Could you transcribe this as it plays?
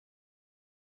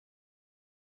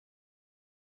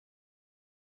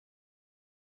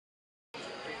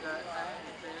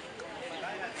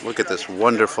Look at this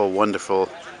wonderful, wonderful,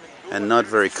 and not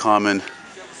very common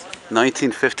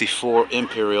 1954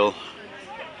 Imperial.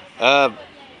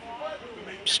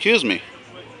 Excuse me.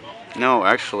 No,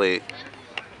 actually,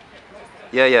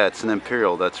 yeah, it's an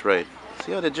Imperial. That's right.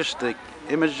 See how the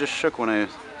image just shook when I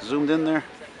zoomed in there?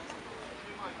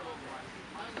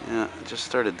 Yeah, it just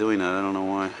started doing that. I don't know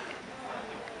why.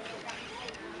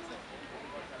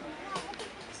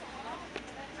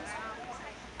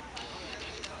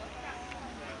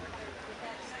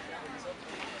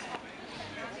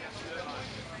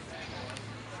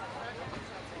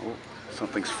 Oh,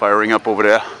 something's firing up over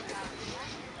there.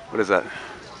 What is that?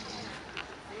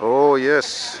 Oh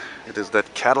yes, it is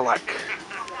that Cadillac.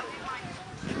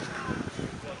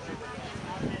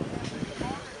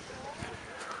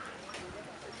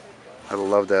 I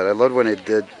love that. I love when they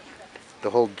did the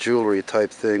whole jewelry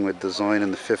type thing with design in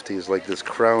the 50s, like this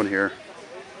crown here.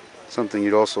 Something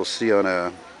you'd also see on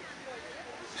a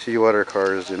few other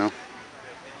cars, you know.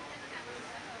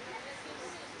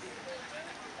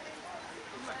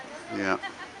 Yeah.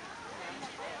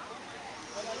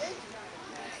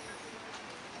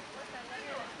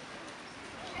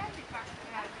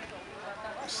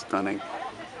 Stunning.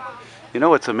 You know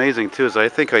what's amazing too is I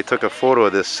think I took a photo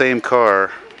of this same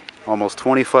car almost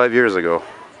 25 years ago,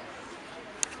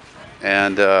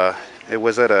 and it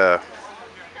was at a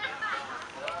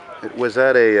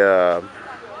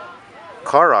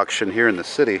car auction here in the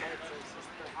city,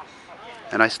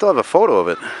 and I still have a photo of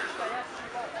it.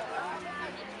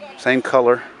 Same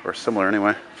color or similar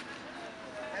anyway.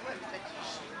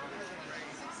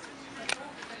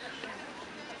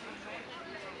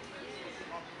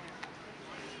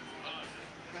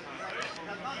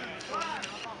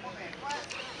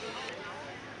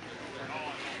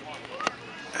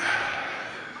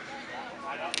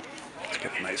 Let's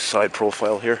get a nice side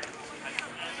profile here.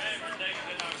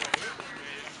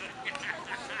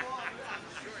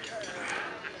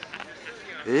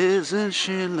 Isn't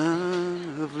she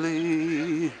lovely?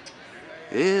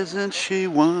 Isn't she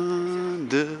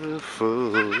wonderful?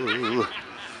 Let's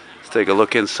take a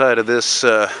look inside of this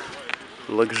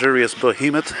luxurious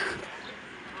behemoth.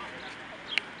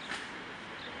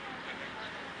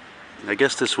 I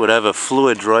guess this would have a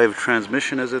fluid drive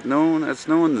transmission as it's known.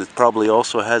 It probably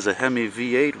also has a Hemi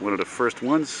V8, one of the first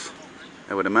ones,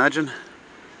 I would imagine.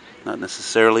 Not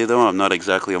necessarily though, I'm not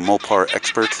exactly a Mopar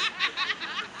expert.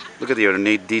 Look at the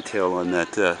ornate detail on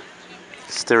that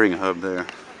steering hub there.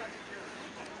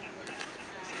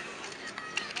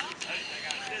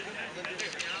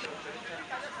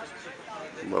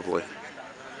 Lovely.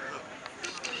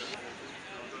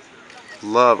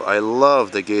 I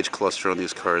love the gauge cluster on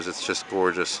these cars. It's just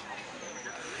gorgeous.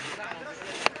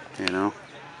 You know?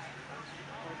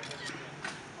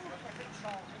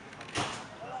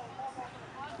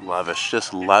 Lavish,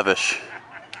 just lavish.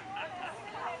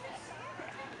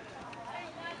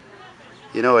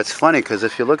 You know, it's funny because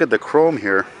if you look at the chrome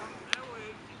here,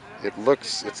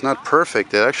 it's not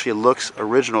perfect. It actually looks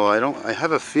original. I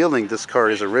have a feeling this car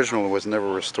is original and was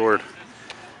never restored.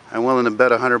 I'm willing to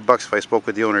bet $100 if I spoke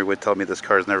with the owner, he would tell me this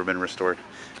car has never been restored.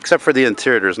 Except for the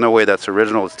interior, there's no way that's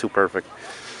original, it's too perfect.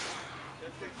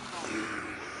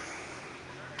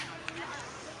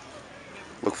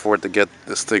 Look forward to get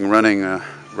this thing running,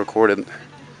 recorded.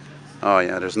 Oh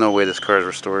yeah, there's no way this car is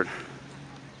restored.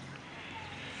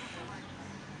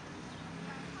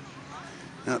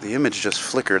 Now the image just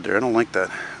flickered there, I don't like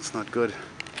that, it's not good.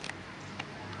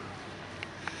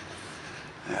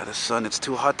 Yeah, the sun, it's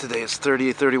too hot today. It's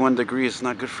 30, 31 degrees. It's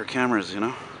not good for cameras, you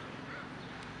know?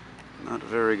 Not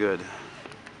very good.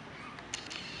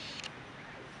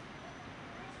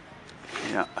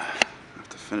 Yeah, I have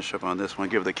to finish up on this one.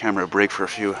 Give the camera a break for a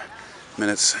few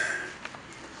minutes.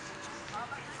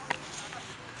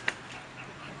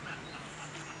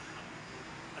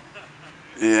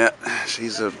 Yeah,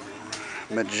 she's a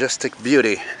majestic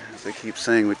beauty, as they keep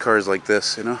saying with cars like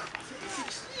this, you know?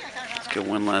 Get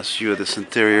one last view of this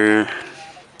interior.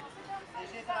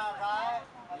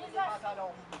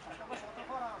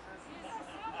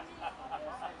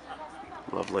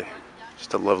 Lovely.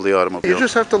 Just a lovely automobile. You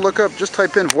just have to look up, just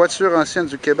type in voiture ancienne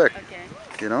du Québec. Okay.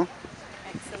 You know?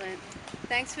 Excellent.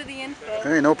 Thanks for the info.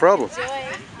 Hey, no problem.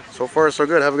 Enjoy. So far so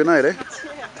good. Have a good night, eh?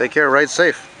 Take care, ride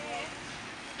safe.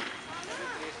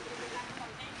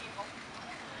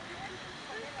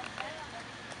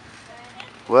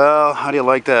 Well, how do you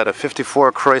like that? A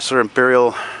 54 Chrysler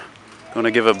Imperial going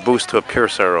to give a boost to a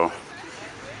Pierce Arrow.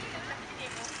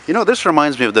 You know, this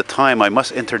reminds me of the time, I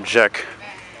must interject,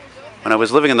 when I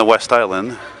was living in the West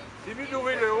Island,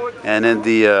 and in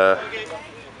the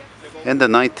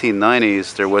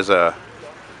 1990s there was a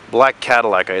black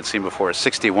Cadillac I had seen before,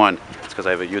 61. It's because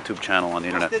I have a YouTube channel on the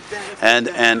internet.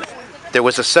 And there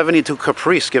was a 72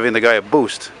 Caprice giving the guy a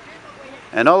boost.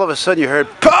 And all of a sudden you heard,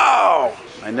 pow!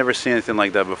 I never seen anything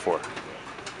like that before.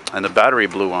 And the battery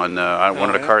blew on one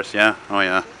of the cars. Yeah, oh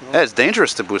yeah. Yeah, it's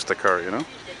dangerous to boost a car, you know.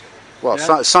 Well,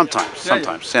 sometimes,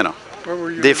 you know. Where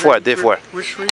were you? Des fois. Which